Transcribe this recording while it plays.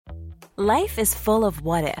Life is full of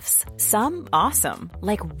what-ifs. Some awesome,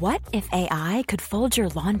 like what if AI could fold your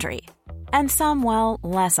laundry? And some, well,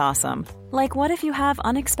 less awesome, like what if you have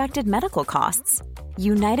unexpected medical costs?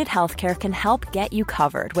 United Healthcare can help get you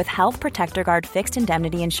covered with Health Protector Guard fixed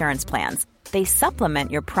indemnity insurance plans. They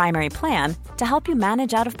supplement your primary plan to help you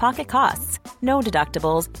manage out-of-pocket costs. No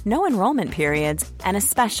deductibles, no enrollment periods, and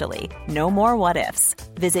especially no more what-ifs.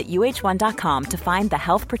 Visit uh1.com to find the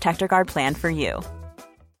Health Protector Guard plan for you.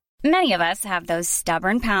 Many of us have those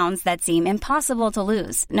stubborn pounds that seem impossible to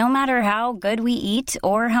lose, no matter how good we eat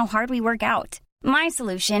or how hard we work out. My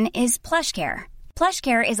solution is PlushCare.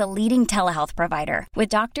 PlushCare is a leading telehealth provider with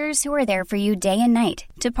doctors who are there for you day and night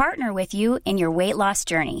to partner with you in your weight loss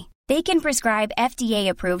journey. They can prescribe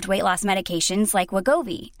FDA-approved weight loss medications like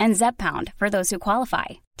Wegovy and Zepbound for those who qualify.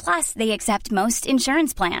 Plus, they accept most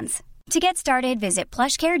insurance plans. To get started, visit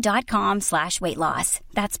plushcare.com/weightloss.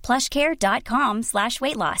 That's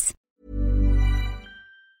plushcare.com/weightloss.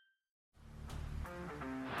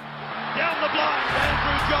 Down the blind,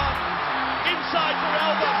 Andrew John. Inside for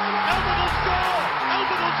Albert. Albert will score.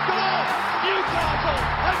 Albert will score. Newcastle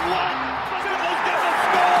have won. Biddle's going to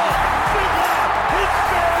score. Fiddler. It's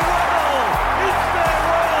farewell. It's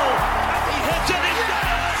farewell. And he hits it. He's got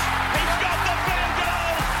it. He's got the field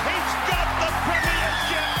goal. He's got the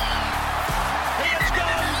premiership. He has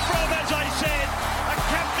gone from, as I said, a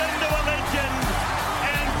captain to a legend,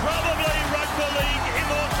 and probably rugby league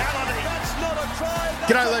immortality. That's not a try.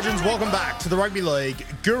 G'day legends, welcome back to the Rugby League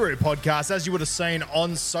Guru podcast. As you would have seen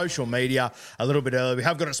on social media a little bit earlier, we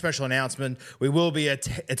have got a special announcement. We will be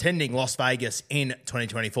attending Las Vegas in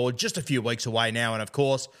 2024, just a few weeks away now, and of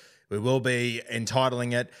course, we will be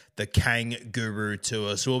entitling it the Kanguru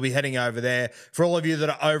Tour. So we'll be heading over there. For all of you that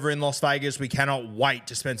are over in Las Vegas, we cannot wait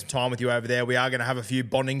to spend some time with you over there. We are going to have a few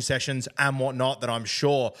bonding sessions and whatnot that I'm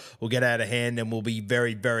sure will get out of hand and will be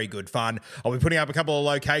very, very good fun. I'll be putting up a couple of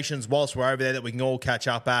locations whilst we're over there that we can all catch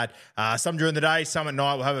up at. Some during the day, some at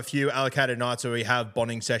night. We'll have a few allocated nights where we have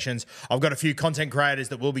bonding sessions. I've got a few content creators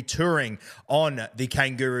that will be touring on the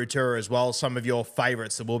Kanguru Tour as well. Some of your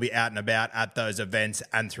favourites that will be out and about at those events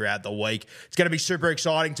and throughout the week. It's going to be super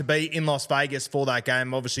exciting to be in Las Vegas for that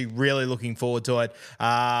game. Obviously, really looking forward to it.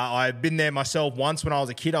 I've been there myself once when I was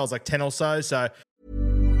a kid. I was like 10 or so.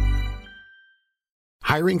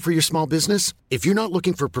 Hiring for your small business? If you're not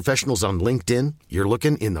looking for professionals on LinkedIn, you're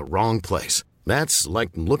looking in the wrong place. That's like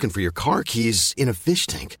looking for your car keys in a fish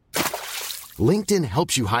tank. LinkedIn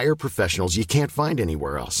helps you hire professionals you can't find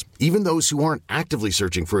anywhere else, even those who aren't actively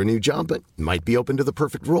searching for a new job but might be open to the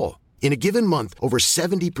perfect role. In a given month, over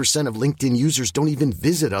 70% of LinkedIn users don't even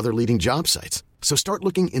visit other leading job sites. So start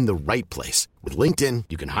looking in the right place. With LinkedIn,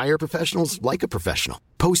 you can hire professionals like a professional.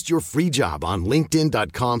 Post your free job on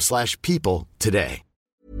linkedin.com/people today.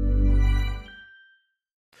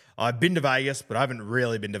 I've been to Vegas, but I haven't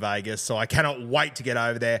really been to Vegas, so I cannot wait to get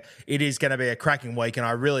over there. It is going to be a cracking week, and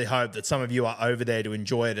I really hope that some of you are over there to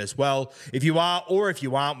enjoy it as well. If you are, or if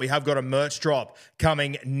you aren't, we have got a merch drop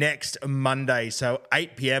coming next Monday. So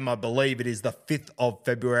 8 p.m, I believe it is the 5th of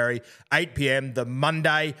February, 8 p.m, the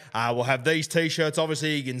Monday. We'll have these T-shirts.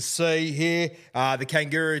 Obviously, you can see here, the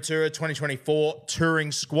Kanguru Tour 2024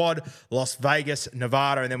 Touring Squad, Las Vegas,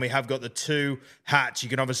 Nevada, and then we have got the two hats. You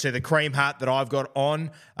can obviously see the cream hat that I've got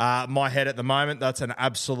on my head at the moment. That's an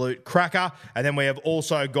absolute cracker. And then we have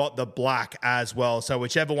also got the black as well. So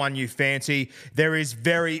whichever one you fancy, there is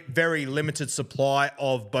very, very limited supply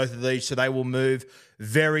of both of these, so they will move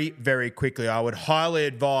very, very quickly. I would highly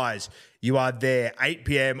advise you are there 8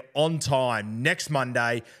 p.m. on time next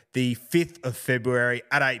Monday, the 5th of February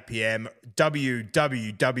at 8 p.m.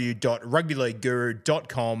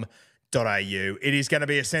 www.rugbyleagueguru.com.au. It is going to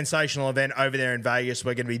be a sensational event over there in Vegas.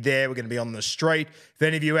 We're going to be there. We're going to be on the street. If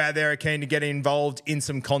any of you out there are keen to get involved in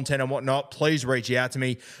some content and whatnot, please reach out to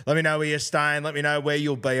me. Let me know where you're staying. Let me know where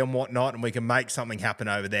you'll be and whatnot, and we can make something happen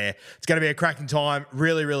over there. It's going to be a cracking time.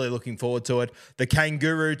 Really, really looking forward to it. The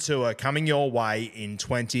Kanguru Tour coming your way in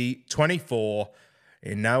 2024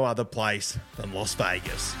 in no other place than Las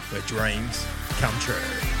Vegas, where dreams come true.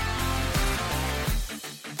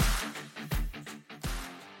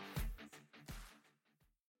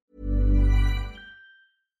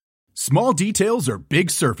 Small details are big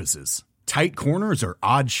surfaces. Tight corners are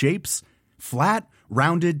odd shapes. Flat,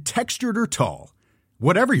 rounded, textured, or tall.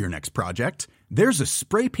 Whatever your next project, there's a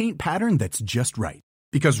spray paint pattern that's just right.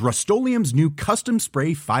 Because Rust-Oleum's new Custom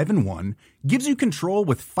Spray 5-in-1 gives you control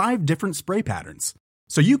with 5 different spray patterns.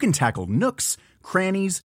 So you can tackle nooks,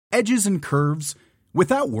 crannies, edges, and curves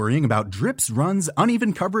without worrying about drips, runs,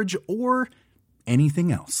 uneven coverage, or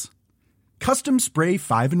anything else. Custom Spray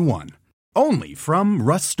 5-in-1. Only from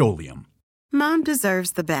Rust-Oleum. Mom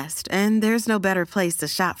deserves the best, and there's no better place to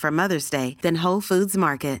shop for Mother's Day than Whole Foods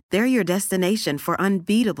Market. They're your destination for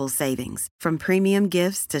unbeatable savings, from premium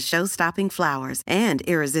gifts to show-stopping flowers and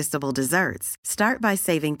irresistible desserts. Start by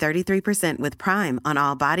saving 33% with Prime on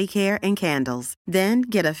all body care and candles. Then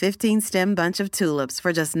get a 15-stem bunch of tulips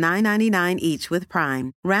for just $9.99 each with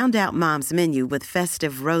Prime. Round out Mom's menu with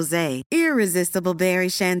festive rosé, irresistible berry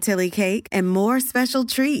chantilly cake, and more special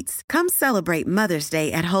treats. Come celebrate Mother's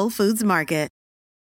Day at Whole Foods Market.